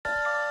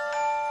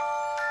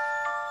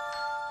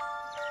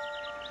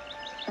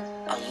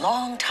A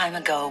long time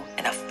ago,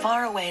 in a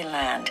faraway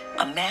land,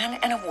 a man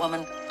and a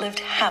woman lived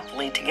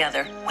happily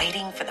together,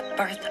 waiting for the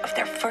birth of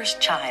their first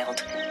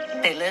child.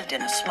 They lived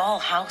in a small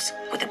house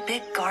with a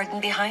big garden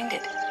behind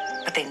it,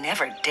 but they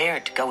never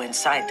dared to go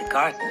inside the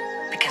garden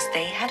because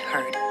they had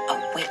heard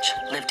a witch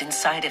lived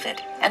inside of it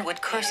and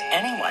would curse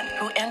anyone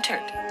who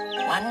entered.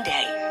 One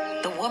day,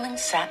 the woman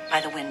sat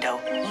by the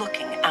window,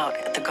 looking out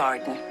at the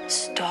garden,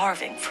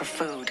 starving for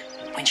food,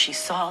 when she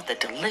saw the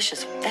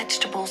delicious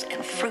vegetables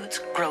and fruits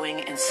growing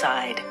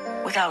inside.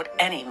 Without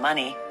any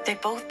money, they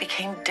both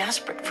became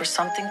desperate for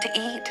something to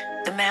eat.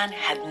 The man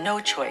had no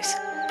choice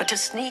but to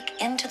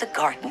sneak into the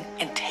garden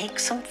and take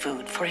some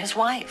food for his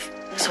wife.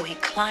 So he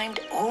climbed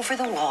over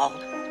the wall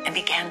and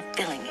began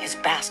filling his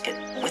basket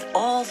with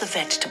all the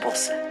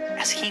vegetables.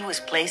 As he was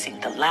placing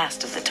the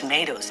last of the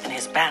tomatoes in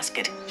his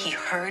basket, he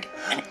heard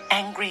an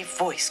angry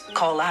voice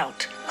call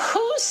out,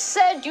 "Who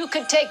said you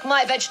could take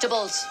my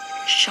vegetables?"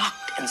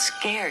 Shocked and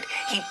scared,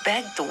 he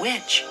begged the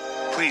witch.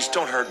 Please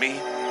don't hurt me.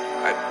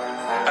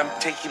 I'm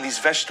taking these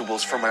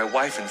vegetables for my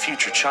wife and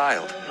future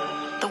child.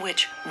 The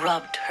witch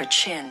rubbed her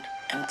chin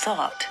and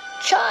thought,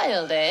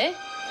 Child, eh?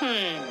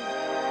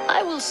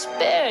 I will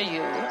spare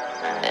you,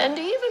 and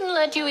even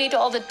let you eat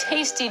all the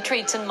tasty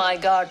treats in my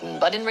garden,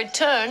 but in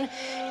return,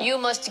 you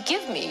must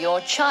give me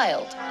your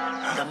child.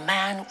 The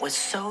man was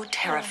so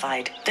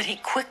terrified that he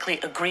quickly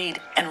agreed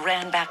and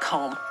ran back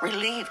home,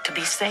 relieved to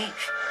be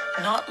safe.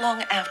 Not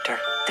long after,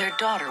 their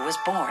daughter was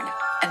born,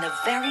 and the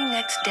very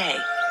next day,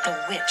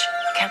 the witch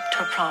kept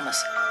her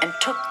promise and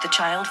took the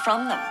child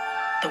from them.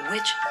 The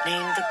witch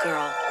named the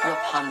girl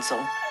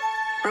Rapunzel.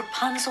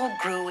 Rapunzel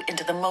grew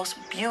into the most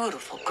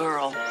beautiful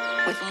girl,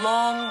 with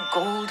long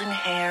golden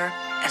hair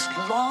as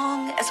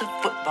long as a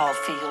football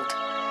field.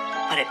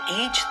 But at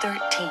age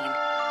 13,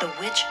 the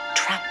witch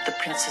trapped the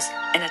princess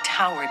in a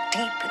tower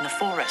deep in the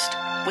forest,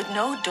 with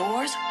no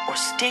doors or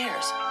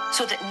stairs,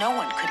 so that no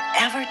one could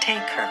ever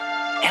take her.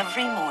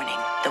 Every morning,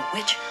 the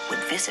witch would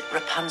visit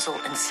Rapunzel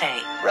and say,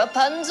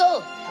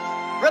 Rapunzel!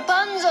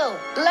 Rapunzel!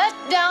 Let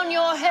down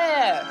your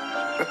hair!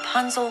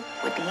 Rapunzel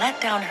would let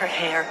down her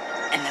hair,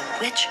 and the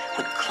witch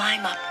would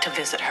climb up to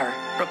visit her.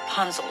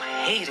 Rapunzel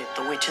hated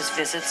the witch's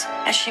visits,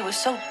 as she was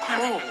so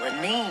cruel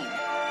and mean.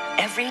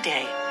 Every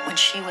day, when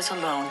she was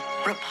alone,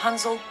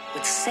 Rapunzel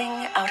would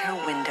sing out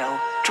her window,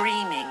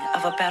 dreaming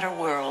of a better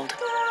world.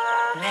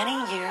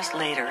 Many years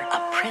later,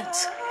 a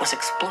prince was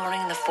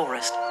exploring the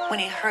forest when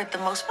he heard the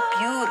most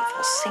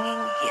beautiful singing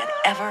he had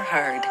ever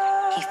heard.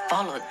 He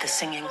followed the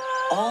singing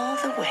all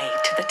the way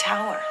to the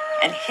tower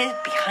and hid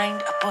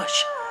behind a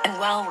bush. And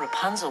while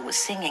Rapunzel was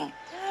singing,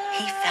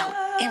 he fell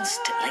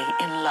instantly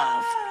in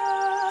love.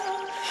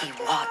 He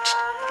watched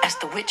as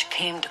the witch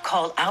came to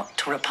call out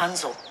to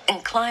Rapunzel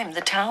and climbed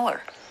the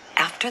tower.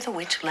 After the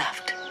witch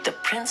left, the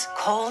prince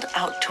called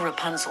out to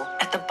Rapunzel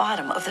at the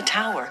bottom of the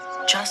tower,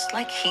 just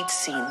like he'd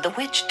seen the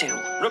witch do.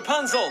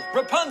 Rapunzel!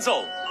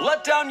 Rapunzel!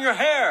 Let down your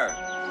hair!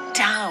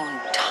 Down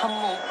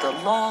tumbled the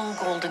long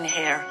golden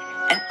hair,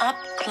 and up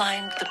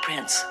climbed the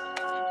prince.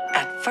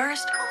 At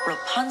first,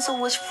 Rapunzel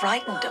was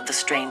frightened of the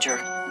stranger,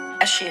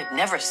 as she had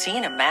never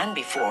seen a man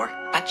before,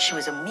 but she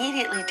was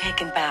immediately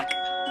taken back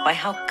by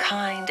how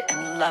kind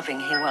and loving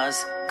he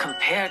was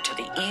compared to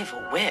the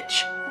evil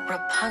witch.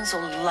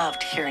 Rapunzel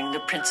loved hearing the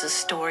prince's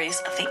stories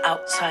of the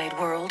outside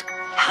world,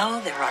 how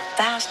there are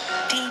vast,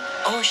 deep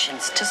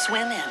oceans to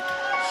swim in,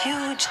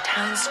 huge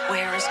town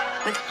squares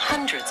with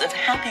hundreds of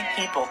happy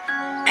people,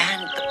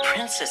 and the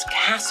prince's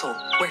castle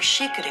where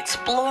she could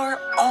explore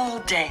all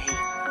day.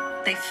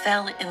 They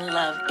fell in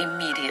love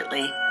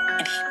immediately,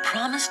 and he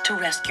promised to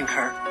rescue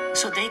her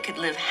so they could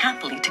live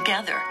happily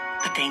together,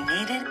 but they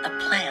needed a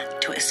plan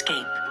to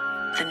escape.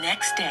 The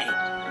next day,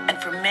 and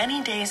for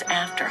many days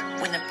after,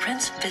 when the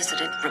prince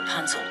visited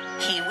Rapunzel,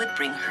 he would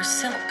bring her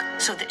silk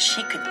so that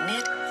she could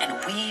knit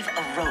and weave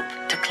a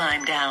rope to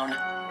climb down.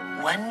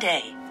 One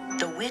day,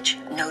 the witch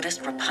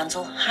noticed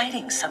Rapunzel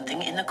hiding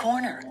something in the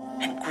corner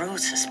and grew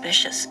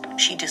suspicious.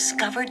 She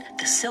discovered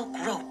the silk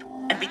rope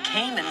and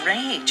became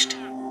enraged.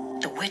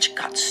 The witch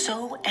got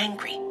so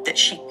angry that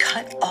she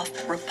cut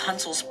off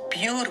Rapunzel's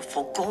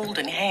beautiful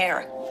golden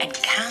hair and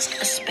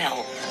cast a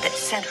spell that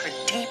sent her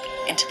deep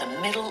into the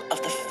middle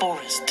of the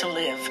forest to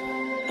live.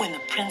 When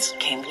the prince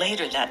came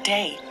later that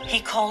day,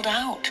 he called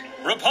out,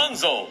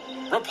 Rapunzel!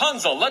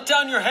 Rapunzel, let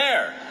down your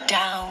hair!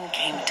 Down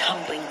came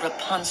tumbling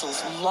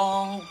Rapunzel's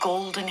long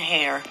golden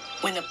hair.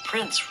 When the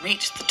prince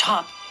reached the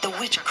top, the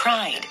witch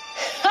cried,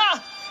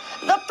 Ha!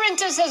 The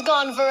princess has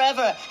gone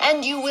forever,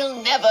 and you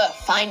will never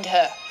find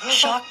her.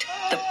 Shocked,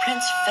 the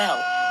prince fell,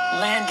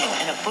 landing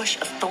in a bush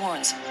of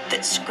thorns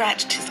that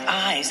scratched his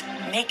eyes,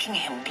 making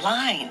him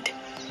blind.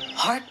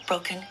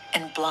 Heartbroken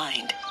and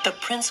blind, the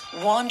prince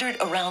wandered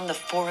around the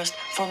forest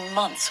for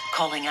months,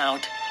 calling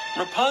out,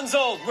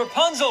 Rapunzel!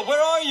 Rapunzel,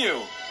 where are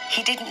you?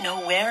 He didn't know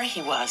where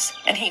he was,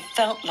 and he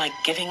felt like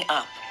giving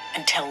up,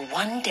 until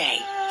one day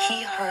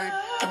he heard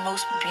the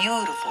most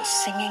beautiful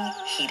singing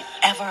he'd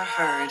ever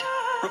heard.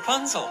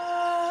 Rapunzel,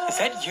 is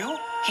that you?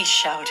 He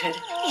shouted.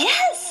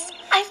 Yes,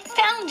 I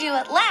found you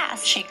at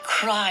last. She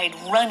cried,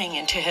 running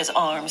into his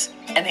arms,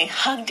 and they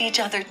hugged each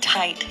other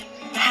tight,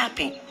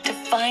 happy to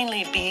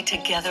finally be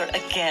together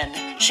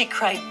again. She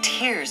cried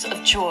tears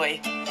of joy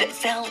that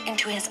fell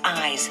into his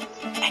eyes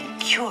and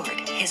cured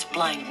his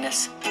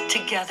blindness.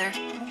 Together,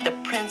 the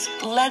prince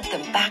led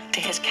them back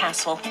to his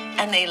castle,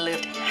 and they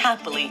lived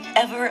happily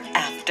ever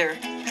after.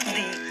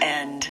 The end.